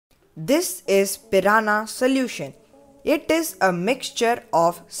This is Pirahna solution. It is a mixture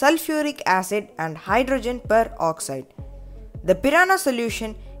of sulfuric acid and hydrogen peroxide. The Pirahna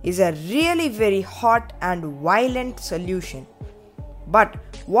solution is a really very hot and violent solution. But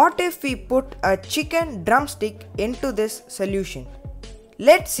what if we put a chicken drumstick into this solution?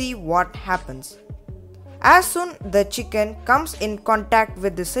 Let's see what happens. As soon the chicken comes in contact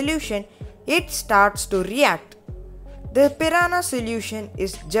with the solution, it starts to react. The Pirahna solution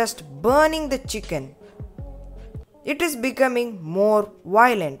is just burning the chicken. It is becoming more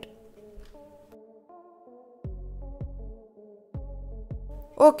violent.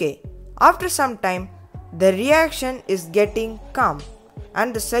 Okay, after some time, the reaction is getting calm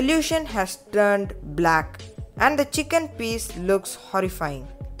and the solution has turned black and the chicken piece looks horrifying.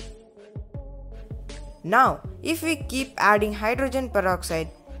 Now, if we keep adding hydrogen peroxide,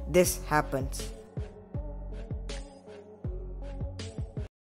 this happens.